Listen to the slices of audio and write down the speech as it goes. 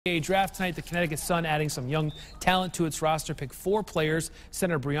WNBA Draft tonight, the Connecticut Sun adding some young talent to its roster. Pick 4 players: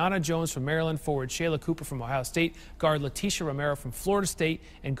 center Brianna Jones from Maryland, forward Shayla Cooper from Ohio State, guard Leticia Romero from Florida State,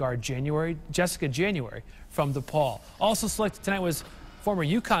 and guard Jessica January from DePaul. Also selected tonight was former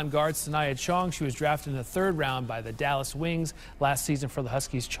UConn guard Saniya Chong. She was drafted in the 3rd round by the Dallas Wings. Last season for the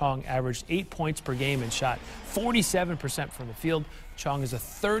Huskies, Chong averaged 8 points per game and shot 47% from the field. Chong is the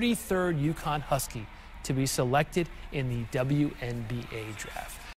 33rd UConn Husky to be selected in the WNBA Draft.